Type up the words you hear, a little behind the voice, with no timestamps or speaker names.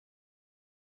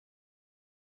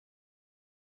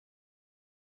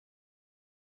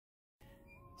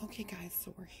Okay guys,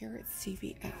 so we're here at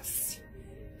CVS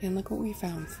and look what we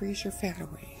found. Freeze your fat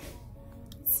away.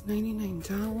 It's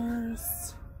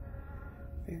 $99.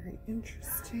 Very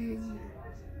interesting.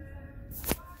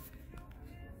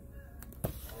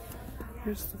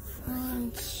 Here's the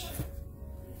front.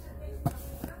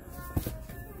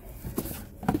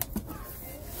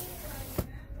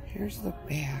 Here's the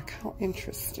back. How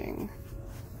interesting.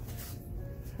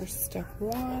 Here's step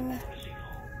 1,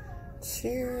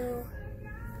 2,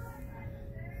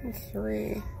 and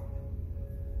 3.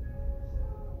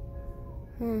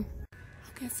 Okay,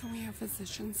 so we have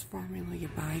Physicians Formula. You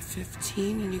buy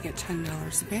 15 and you get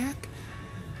 $10 back.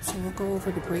 So we'll go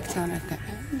over the breakdown at the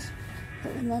end.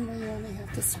 But remember, you only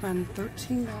have to spend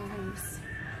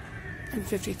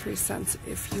 $13.53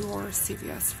 if your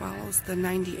CVS follows the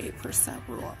 98%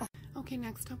 rule. Okay,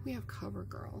 next up we have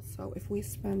CoverGirl. So if we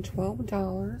spend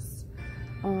 $12,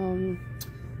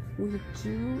 we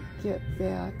do get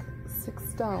back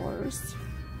 $6.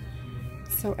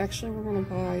 So actually we're going to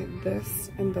buy this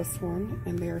and this one,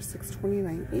 and they are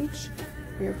 $6.29 each.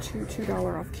 We have two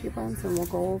 $2 off coupons, and we'll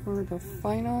go over the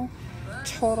final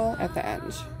total at the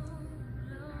end.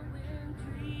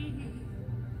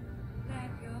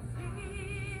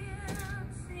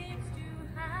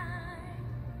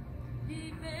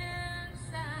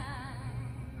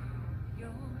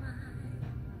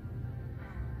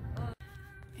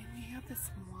 And we have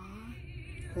this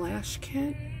lash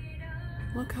kit.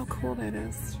 Look how cool that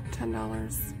is,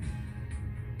 $10.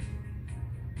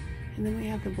 And then we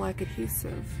have the black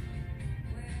adhesive.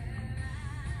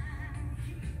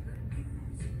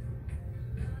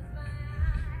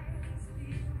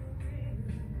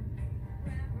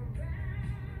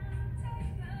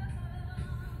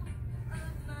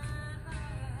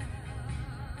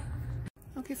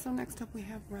 Okay, so next up we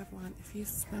have Revlon. If you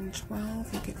spend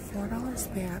 $12, you get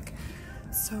 $4 back.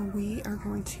 So we are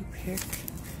going to pick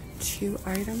 2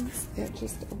 items that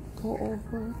just go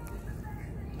over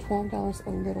 $12 a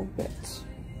little bit.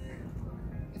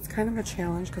 It's kind of a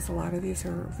challenge because a lot of these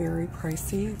are very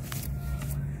pricey.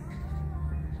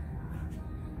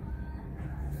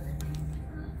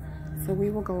 So we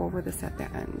will go over this at the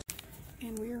end.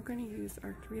 And we are going to use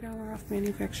our $3 off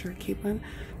manufacturer coupon,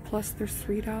 plus there's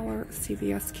 $3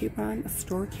 CVS coupon, a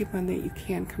store coupon that you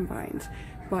can combine,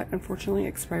 but unfortunately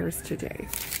expires today.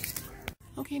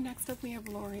 Okay, next up we have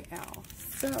L'Oreal.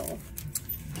 So,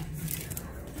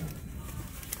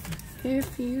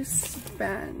 if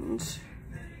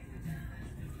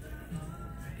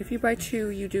you buy 2,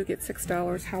 you do get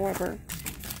 $6. However,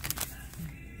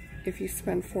 if you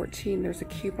spend 14, there's a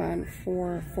coupon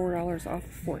for $4 off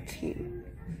 14.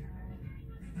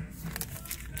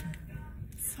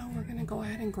 So we're gonna go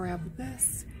ahead and grab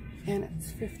this, and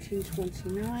it's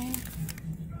 $15.29.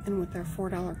 And with our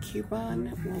 $4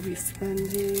 coupon, we'll be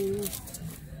spending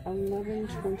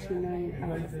 $11.29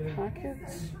 out of pocket.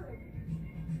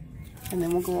 And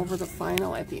then we'll go over the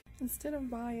final at the end. Instead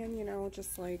of buying, you know,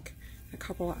 just like a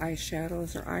couple of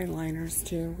eyeshadows or eyeliners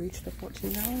to reach the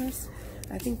 $14,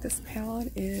 I think this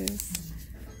palette is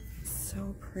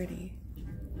so pretty.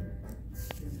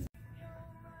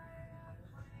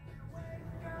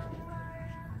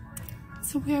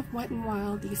 So we have Wet n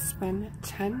Wild. You spend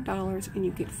 $10 and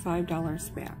you get $5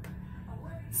 back.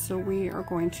 So we are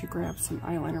going to grab some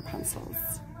eyeliner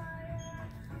pencils.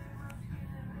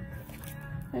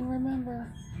 And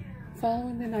remember,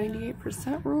 following the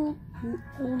 98% rule, you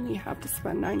only have to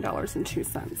spend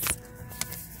 $9.02.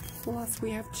 Plus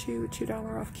we have 2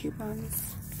 $2 off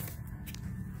coupons.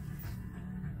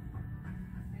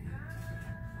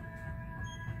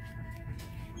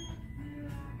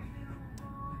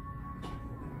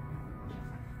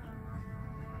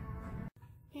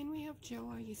 And we have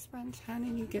Joa. You spend 10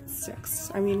 and you get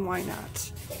 6. I mean, why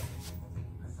not?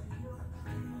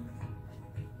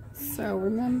 So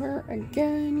remember,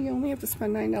 again, you only have to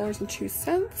spend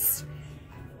 $9.02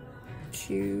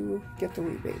 to get the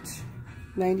rebate.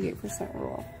 98%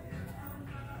 rule.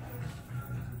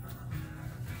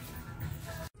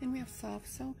 And we have soft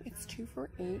soap. It's 2 for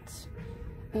 $8.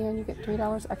 And you get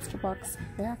 $3 extra bucks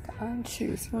back on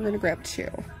 2. So we're going to grab 2.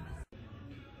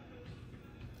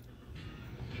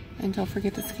 And don't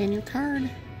forget to scan your card.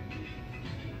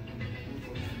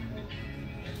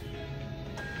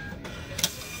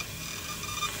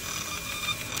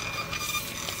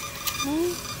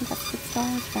 Okay, we got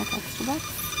 $6 back extra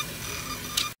bucks.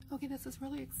 Okay, this is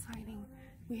really exciting.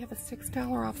 We have a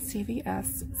 $6 off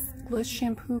CVS Bliss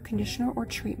shampoo, conditioner, or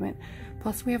treatment.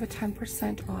 Plus we have a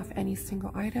 10% off any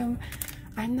single item.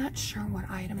 I'm not sure what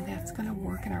item that's going to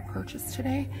work in our purchase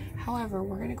today. However,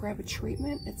 we're going to grab a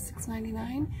treatment. It's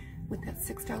 $6.99. with that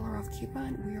 $6 off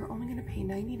coupon, we are only going to pay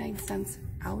 99 cents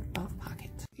out of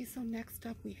pocket. Okay, so next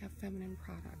up we have feminine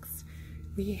products.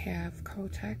 We have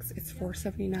Kotex. It's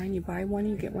 $4.79. You buy one,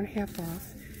 you get one half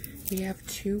off. We have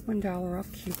two $1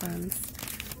 off coupons.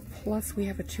 Plus we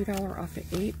have a $2 off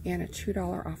of 8 and a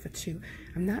 $2 off of 2.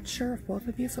 I'm not sure if both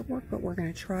of these will work, but we're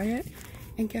going to try it.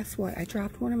 And guess what? I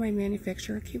dropped one of my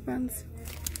manufacturer coupons.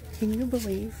 Can you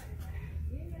believe?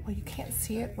 Well, you can't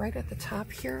see it right at the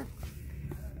top here.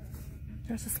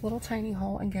 There's this little tiny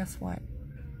hole, and guess what?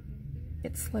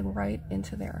 It slid right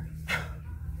into there.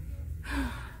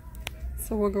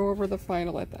 So we'll go over the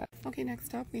final at that. Okay,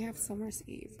 next up we have Summer's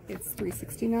Eve. It's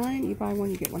 $3.69. You buy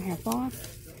one, you get one half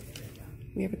off.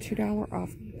 We have a $2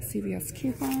 off CVS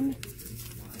coupon.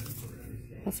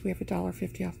 Plus we have a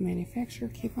 $1.50 off manufacturer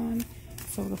coupon.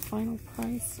 So the final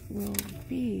price will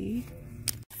be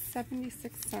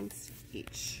 76 cents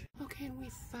each. Okay, and we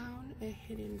found a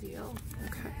hidden deal.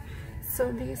 Okay,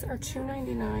 so these are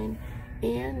 $2.99,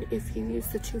 and if you use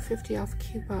the $2.50 off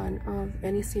coupon of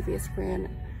any CVS brand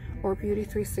or Beauty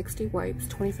 360 wipes,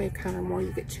 25 count or more,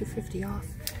 you get $2.50 off.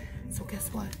 So guess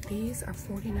what? These are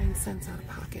 49 cents out of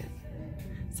pocket.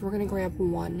 So we're gonna grab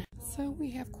one. So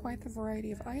we have quite the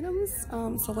variety of items.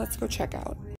 So let's go check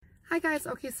out. Hi guys,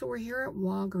 okay, so we're here at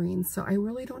Walgreens. So I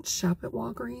really don't shop at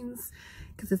Walgreens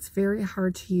because it's very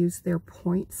hard to use their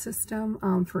point system.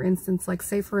 For instance, like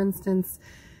say for instance,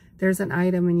 there's an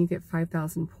item and you get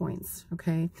 5,000 points,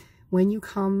 okay? When you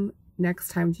come next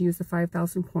time to use the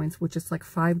 5,000 points, which is like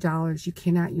 $5, you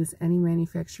cannot use any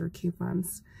manufacturer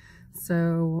coupons.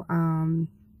 So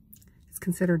it's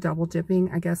considered double dipping,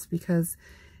 I guess, because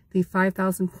the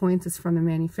 5,000 points is from the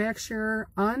manufacturer,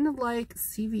 unlike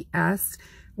CVS,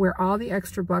 where all the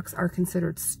extra bucks are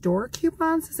considered store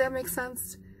coupons. Does that make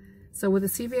sense? So with a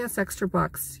CVS extra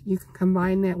bucks, you can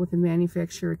combine that with a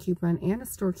manufacturer coupon and a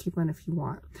store coupon if you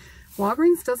want.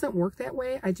 Walgreens doesn't work that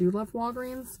way. I do love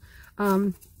Walgreens.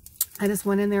 I just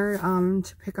went in there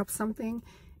to pick up something,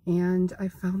 and I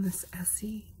found this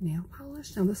Essie nail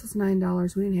polish. Now this is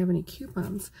 $9. We didn't have any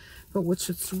coupons, but which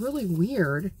is really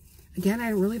weird. Again, I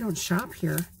really don't shop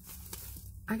here.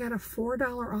 I got a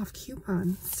 $4 off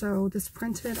coupon. So this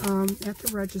printed at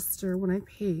the register when I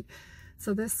paid.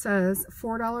 So this says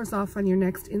 $4 off on your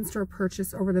next in-store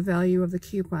purchase over the value of the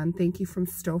coupon. Thank you from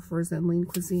Stouffer's and Lean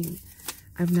Cuisine.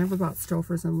 I've never bought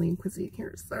Stouffer's and Lean Cuisine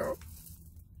here, so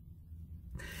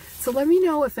let me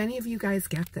know if any of you guys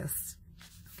get this.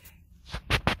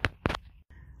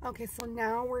 Okay, so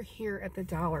now we're here at the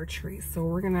Dollar Tree. So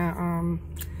we're gonna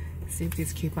see if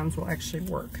these coupons will actually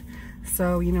work.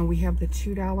 So, you know, we have the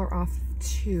 $2 off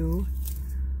 2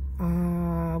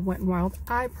 Wet n Wild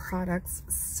eye products.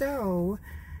 So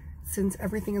since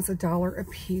everything is $1 a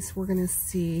piece, we're gonna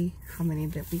see how many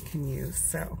that we can use.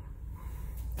 So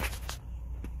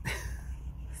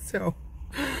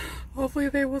hopefully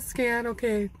they will scan.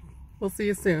 Okay, we'll see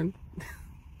you soon.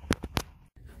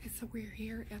 Okay, so we're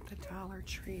here at the Dollar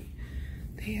Tree.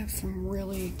 They have some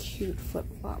really cute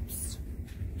flip-flops.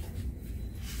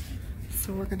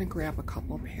 So we're gonna grab a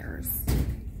couple pairs.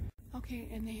 Okay,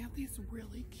 and they have these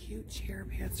really cute chair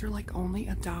pads. They're like only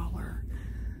 $1.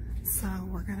 So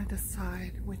we're gonna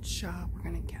decide which we're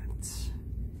gonna get.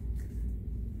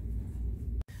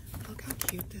 Look how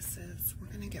cute this is. We're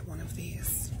gonna get one of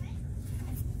these.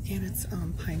 And it's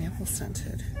pineapple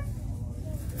scented.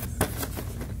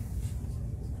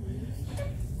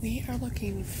 We are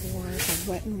looking for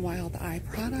the Wet n Wild eye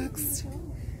products.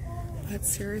 But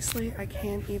seriously, I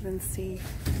can't even see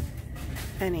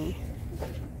any.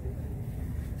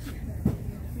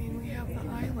 I mean, we have the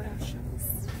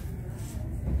eyelashes.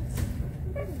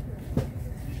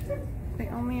 The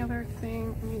only other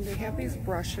thing, I mean, they have these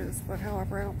brushes, but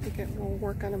however, I don't think it will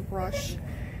work on a brush.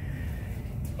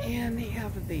 And they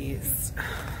have these.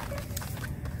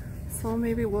 So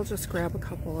maybe we'll just grab a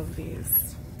couple of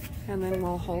these, and then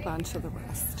we'll hold on to the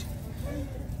rest.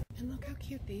 And look how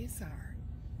cute these are.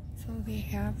 So they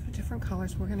have different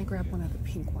colors. We're gonna grab one of the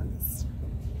pink ones.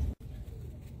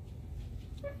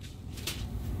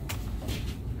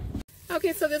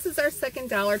 Okay, so this is our second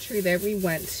Dollar Tree that we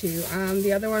went to.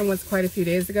 The other one was quite a few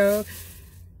days ago.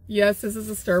 Yes, this is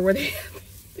a store where they have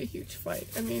a huge fight.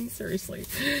 I mean, seriously.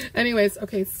 Anyways,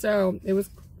 okay, so it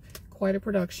was quite a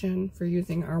production for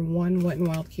using our one Wet n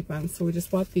Wild coupon. So we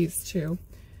just bought these two.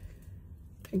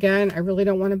 Again, I really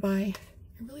don't want to buy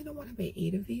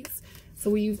 8 of these. So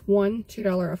we used one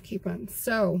 $2 off coupon.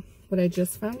 So what I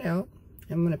just found out,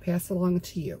 I'm going to pass it along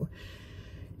to you.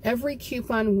 Every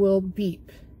coupon will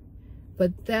beep.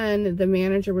 But then the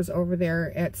manager was over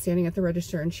there standing at the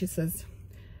register, and she says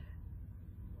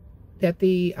that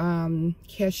the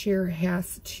cashier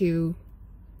has to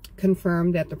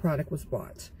confirm that the product was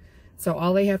bought. So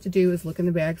all they have to do is look in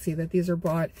the bag, see that these are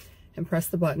bought, and press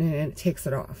the button and it takes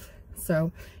it off.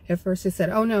 So at first they said,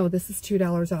 oh no, this is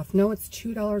 $2 off. No, it's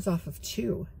 $2 off of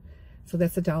 2. So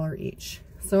that's $1 each.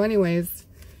 So anyways,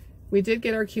 we did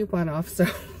get our coupon off, so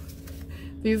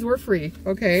these were free,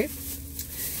 okay?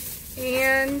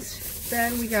 And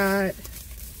then we got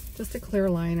just a clear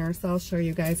liner, so I'll show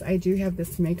you guys. I do have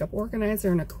this makeup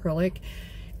organizer in acrylic,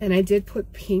 and I did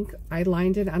put pink. I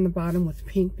lined it on the bottom with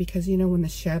pink because, you know, when the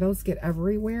shadows get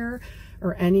everywhere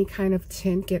or any kind of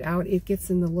tint get out, it gets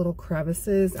in the little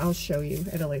crevices. I'll show you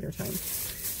at a later time.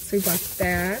 So we bought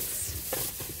that.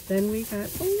 Then we got,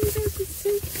 oh, this is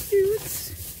so cute.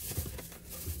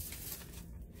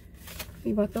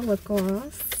 We bought the lip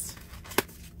gloss.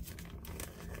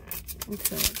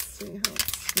 Okay, let's see how it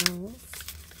smells.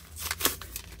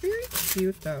 Very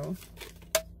cute though.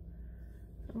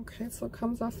 Okay, so it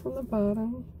comes off from the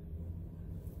bottom.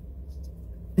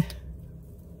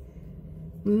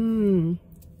 Mmm.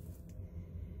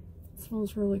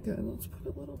 Smells really good. Let's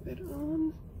put a little bit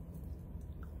on.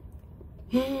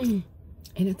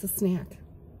 And it's a snack.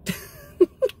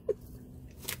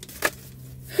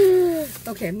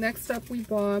 Okay, next up we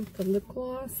bought the lip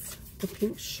gloss, the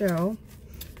pink shell.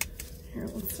 Here,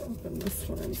 let's open this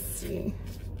one and see.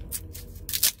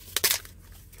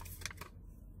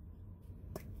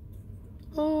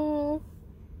 Oh,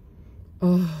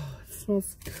 it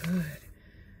smells good.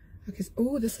 Okay,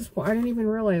 oh, this is, I didn't even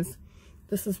realize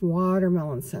this is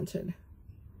watermelon scented.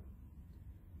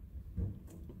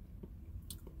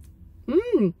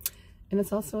 And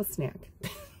it's also a snack.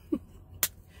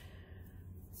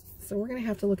 So we're gonna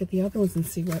have to look at the other ones and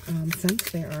see what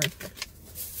scents they are.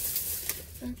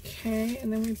 Okay,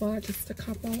 and then we bought just a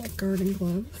couple of garden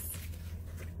gloves.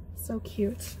 So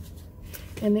cute.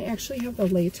 And they actually have the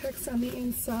latex on the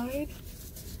inside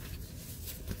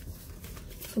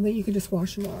so that you can just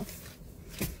wash them off.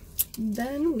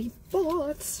 Then we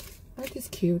bought, aren't these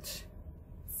cute?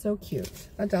 So cute,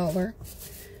 $1.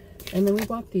 And then we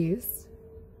bought these.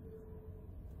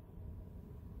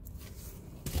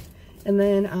 And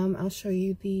then I'll show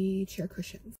you the chair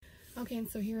cushions. Okay, and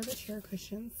so here are the chair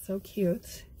cushions, so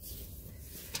cute.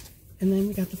 And then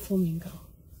we got the flamingo.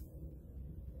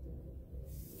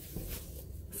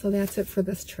 So that's it for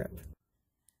this trip.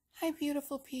 Hi,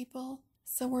 beautiful people.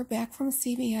 So we're back from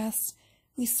CVS.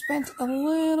 We spent a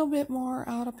little bit more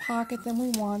out of pocket than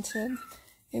we wanted.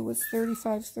 It was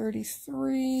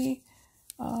 $35.33.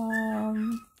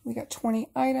 We got 20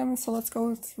 items, so let's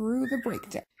go through the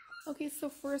breakdown. Okay, so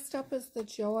first up is the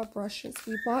Joa brushes.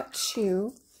 We bought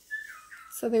 2.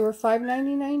 So they were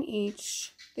 $5.99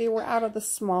 each. They were out of the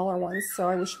smaller ones, so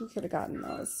I wish we could have gotten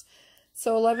those.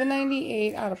 So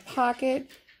 $11.98 out of pocket.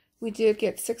 We did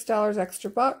get $6 extra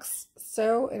bucks,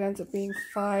 so it ends up being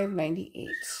 $5.98.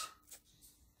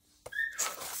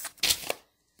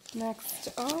 Next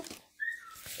up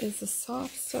is the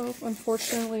soft soap.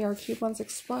 Unfortunately, our coupons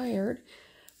expired,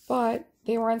 but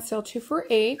they were on sale 2 for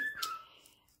 $8.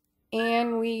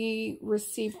 And we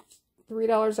received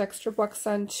 $3 extra bucks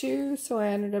on 2, so I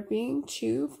ended up being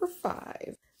 2 for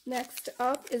 $5. Next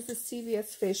up is the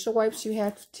CVS facial wipes. You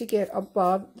have to get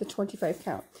above the 25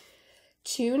 count.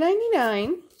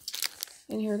 $2.99,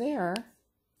 and here they are.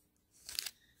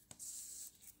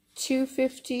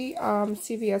 $2.50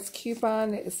 CVS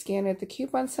coupon. It scanned at the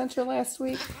coupon center last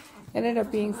week. Ended up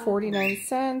being 49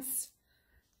 cents.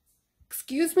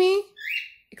 Excuse me?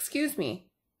 Excuse me.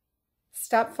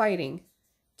 Stop fighting.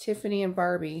 Tiffany and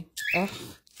Barbie. Ugh.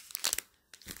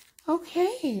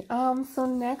 Okay, so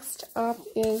next up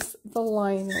is the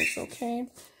liners, okay?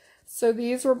 So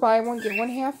these were buy one, get one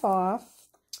half off.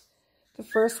 The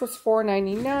first was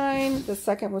 $4.99. The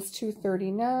second was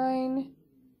 $2.39.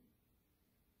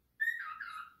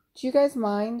 Do you guys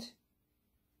mind?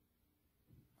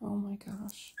 Oh my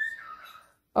gosh.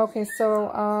 Okay,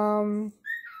 so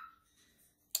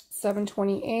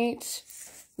 $7.28.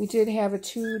 We did have a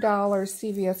 $2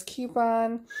 CVS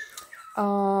coupon.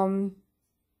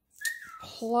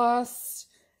 Plus,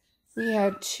 we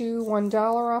had 2 $1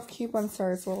 off coupons.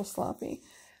 Sorry, it's a little sloppy.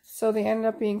 So they ended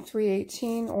up being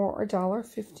 $3.18 or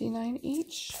 $1.59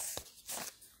 each.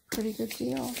 Pretty good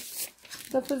deal.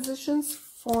 The Physicians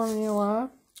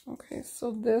Formula. Okay,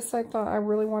 so this, I thought I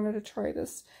really wanted to try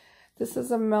this. This is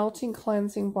a melting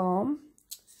cleansing balm.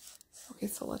 Okay,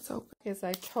 so let's open it. Because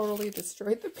I totally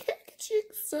destroyed the packaging.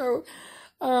 So,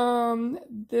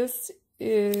 this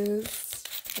is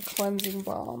a cleansing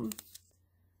balm.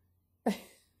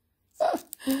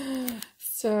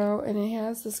 So, and it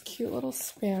has this cute little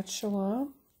spatula.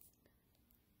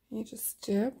 You just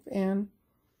dip and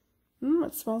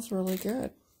it smells really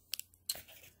good.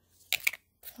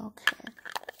 Okay.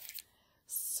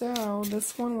 So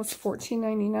this one was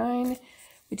 $14.99.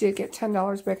 We did get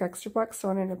 $10 back extra bucks, so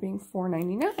it ended up being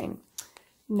 $4.99.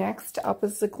 Next up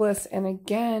is the Gliss, and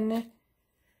again,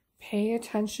 pay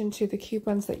attention to the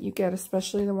coupons that you get,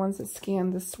 especially the ones that scan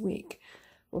this week.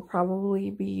 We'll probably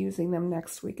be using them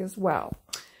next week as well.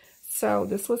 So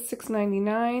this was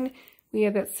 $6.99. We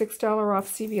had that $6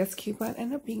 off CVS coupon,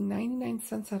 ended up being 99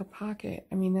 cents out of pocket.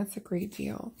 I mean, that's a great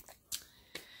deal.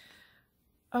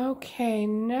 Okay,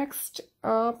 next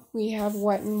up we have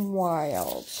Wet n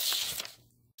Wild.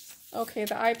 Okay,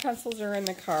 the eye pencils are in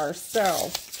the car. So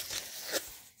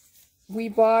we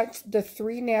bought the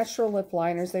 3 natural lip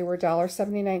liners. They were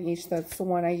 $1.79 each. That's the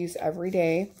one I use every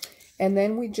day. And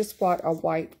then we just bought a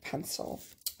white pencil,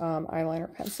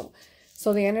 eyeliner pencil.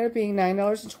 So they ended up being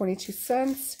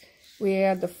 $9.22. We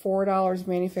had the $4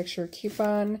 manufacturer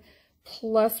coupon,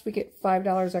 plus we get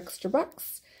 $5 extra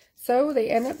bucks. So they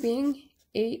end up being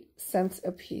 8 cents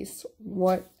a piece.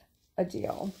 What a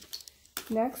deal.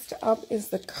 Next up is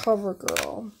the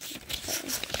CoverGirl.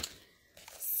 Okay.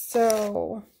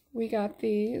 So we got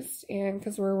these, and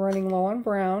because we're running low on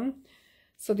brown,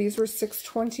 so these were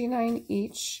 $6.29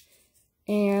 each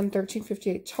and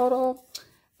 $13.58 total.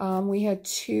 We had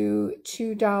two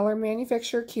 $2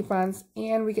 manufacturer coupons,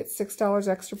 and we get $6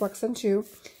 extra bucks on 2.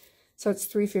 So it's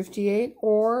 $3.58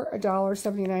 or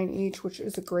 $1.79 each, which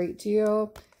is a great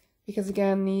deal because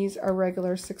again, these are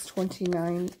regular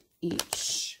 $6.29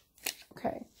 each.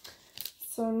 Okay,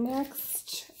 so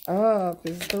next up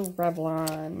is the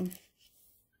Revlon.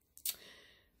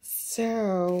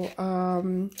 So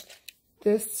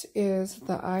this is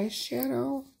the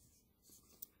eyeshadow.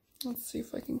 Let's see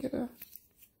if I can get a...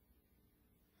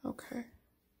 Okay.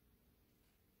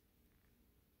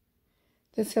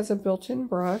 This has a built-in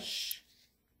brush.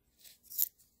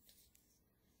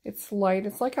 It's light.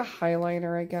 It's like a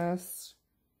highlighter, I guess.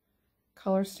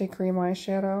 Color Stay Cream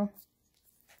eyeshadow.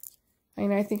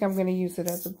 And I think I'm going to use it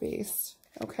as a base.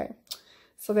 Okay.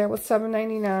 So that was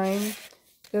 $7.99.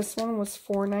 This one was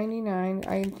 $4.99.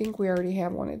 I think we already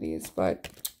have one of these, but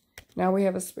now we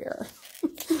have a spare.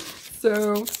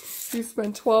 So we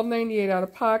spent $12.98 out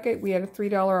of pocket. We had a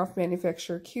 $3 off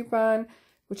manufacturer coupon,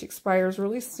 which expires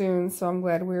really soon, so I'm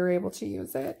glad we were able to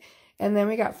use it. And then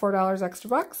we got $4 extra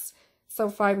bucks, so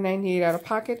 $5.98 out of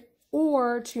pocket,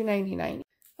 or $2.99.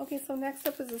 Okay, so next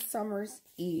up is a Summer's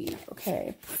Eve.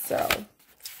 Okay, so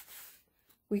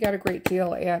we got a great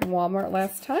deal at Walmart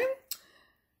last time.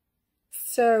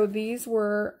 So these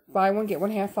were buy one, get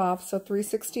one half off, so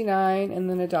 $3.69, and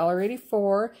then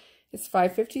 $1.84. It's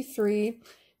 $5.53.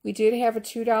 We did have a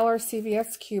 $2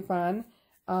 CVS coupon,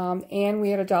 and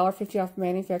we had a $1.50 off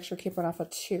manufacturer coupon off of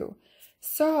 2.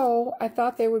 So I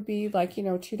thought they would be like, you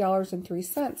know,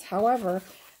 $2.03. However,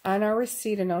 on our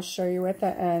receipt, and I'll show you at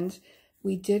the end,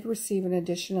 we did receive an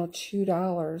additional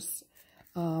 $2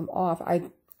 off. I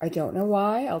don't know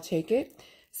why. I'll take it.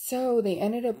 So they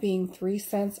ended up being 3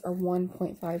 cents or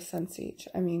 1.5 cents each.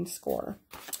 I mean, score.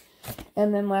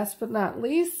 And then last but not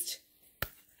least,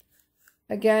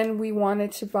 again, we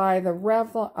wanted to buy the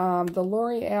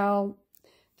L'Oreal.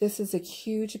 This is a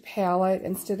huge palette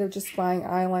instead of just buying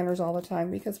eyeliners all the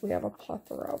time because we have a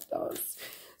plethora of those.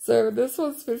 So this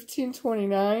was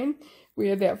 $15.29. We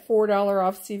had that $4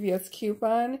 off CVS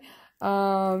coupon.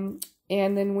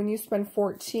 And then when you spend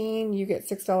 $14, you get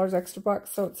 $6 extra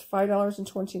bucks. So it's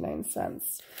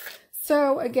 $5.29.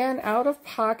 So again, out of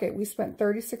pocket, we spent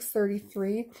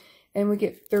 $36.33 and we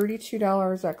get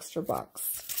 $32 extra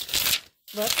bucks.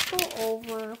 Let's go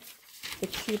over the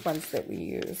coupons that we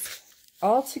used.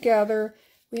 All together,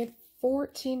 we had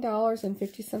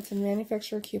 $14.50 in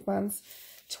manufacturer coupons,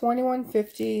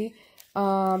 $21.50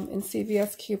 in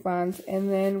CVS coupons, and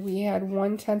then we had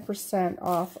 10%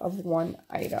 off of one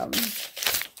item.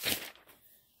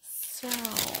 So,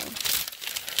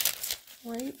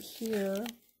 right here,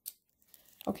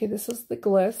 okay, this is the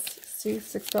Gliss. See,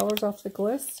 $6 off the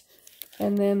Gliss.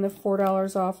 And then the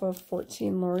 $4 off of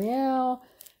 14 L'Oreal,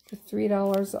 the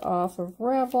 $3 off of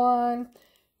Revlon,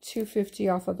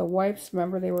 $2.50 off of the wipes.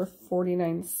 Remember, they were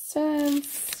 49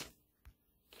 cents.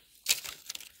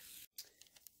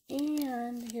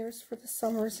 And here's for the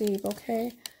Summer's Eve,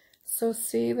 okay? So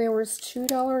see, there was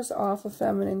 $2 off of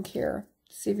feminine care,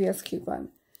 CVS coupon.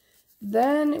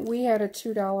 Then we had a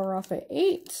 $2 off of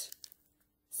 8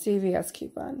 CVS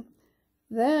coupon.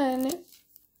 Then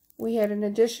we had an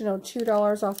additional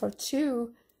 $2 off of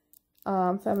 2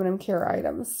 feminine care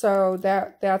items. So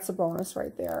that's a bonus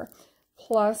right there.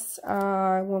 Plus,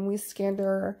 when we scanned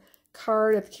our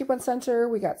card at the coupon center,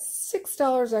 we got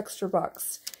 $6 extra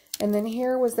bucks. And then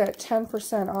here was that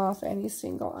 10% off any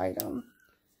single item.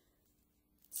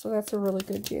 So that's a really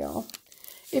good deal.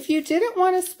 If you didn't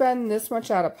want to spend this much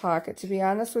out of pocket, to be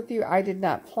honest with you, I did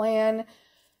not plan.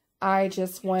 I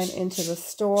just went into the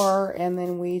store and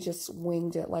then we just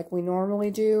winged it like we normally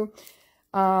do.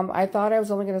 I thought I was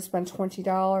only going to spend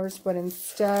 $20, but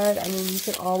instead, I mean, you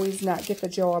could always not get the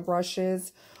Joa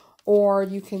brushes, or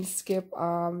you can skip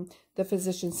the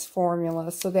Physicians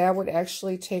Formula. So that would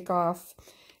actually take off.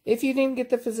 If you didn't get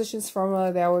the Physicians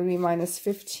Formula, that would be minus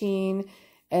 15.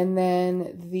 And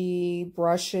then the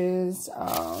brushes,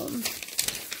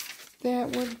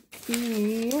 that would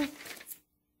be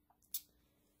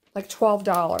like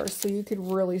 $12. So you could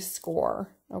really score,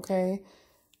 okay,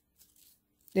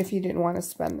 if you didn't want to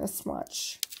spend this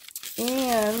much.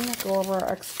 And go over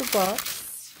our extra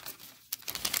bucks.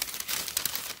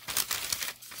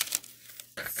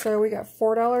 So we got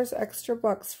 $4 extra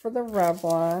bucks for the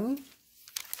Revlon.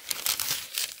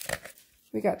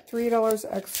 We got $3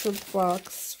 extra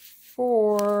bucks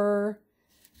for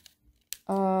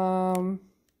 2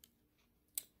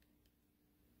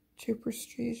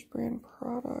 Prestige brand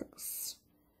products.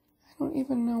 I don't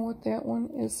even know what that one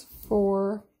is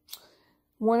for.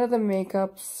 One of the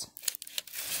makeups.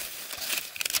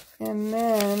 And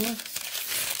then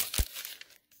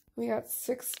we got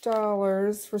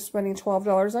 $6 for spending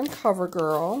 $12 on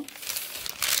CoverGirl.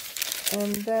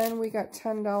 And then we got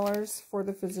 $10 for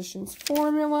the Physicians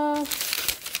Formula.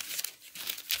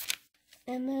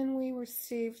 And then we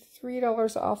received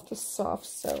 $3 off the soft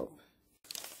soap.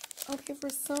 Okay, for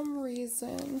some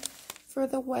reason, for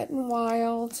the Wet n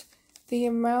Wild, the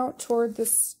amount toward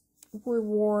this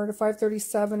reward,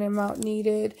 $537 amount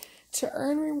needed to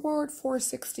earn reward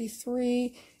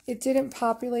 $463. It didn't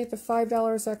populate the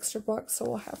 $5 extra bucks, so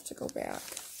we'll have to go back.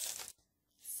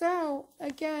 So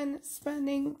again,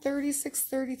 spending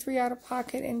 $36.33 out of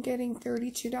pocket and getting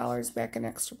 $32 back in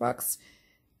extra bucks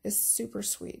is super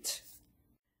sweet.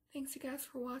 Thanks you guys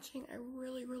for watching. I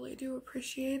really do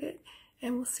appreciate it,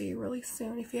 and we'll see you really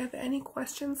soon. If you have any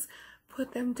questions,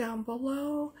 put them down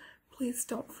below. Please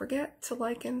don't forget to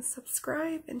like and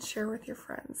subscribe and share with your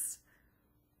friends.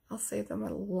 I'll save them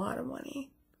a lot of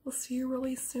money. We'll see you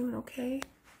really soon, okay?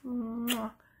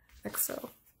 Mwah. XO.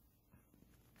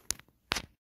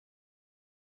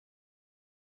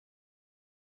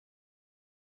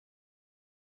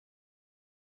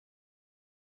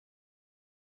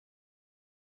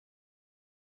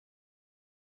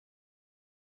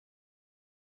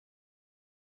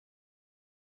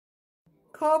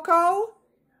 Coco,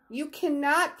 you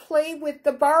cannot play with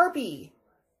the Barbie.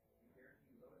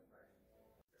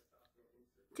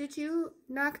 Did you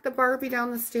knock the Barbie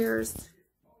down the stairs?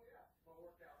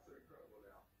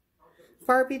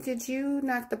 Barbie, did you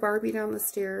knock the Barbie down the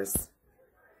stairs?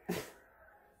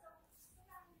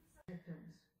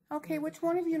 Okay, which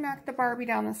one of you knocked the Barbie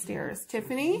down the stairs?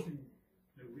 Tiffany?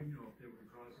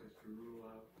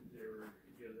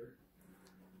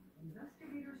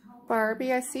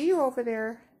 Barbie, I see you over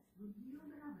there.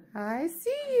 I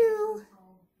see you.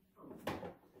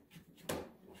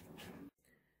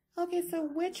 Okay, so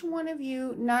which one of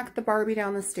you knocked the Barbie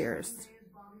down the stairs?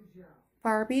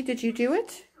 Barbie, did you do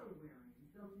it?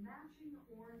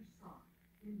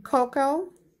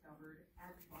 Coco,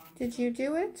 did you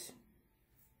do it?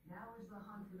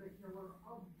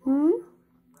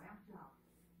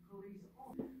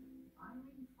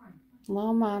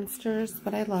 Little monsters,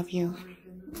 but I love you.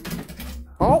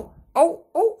 Oh,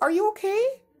 are you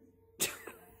okay?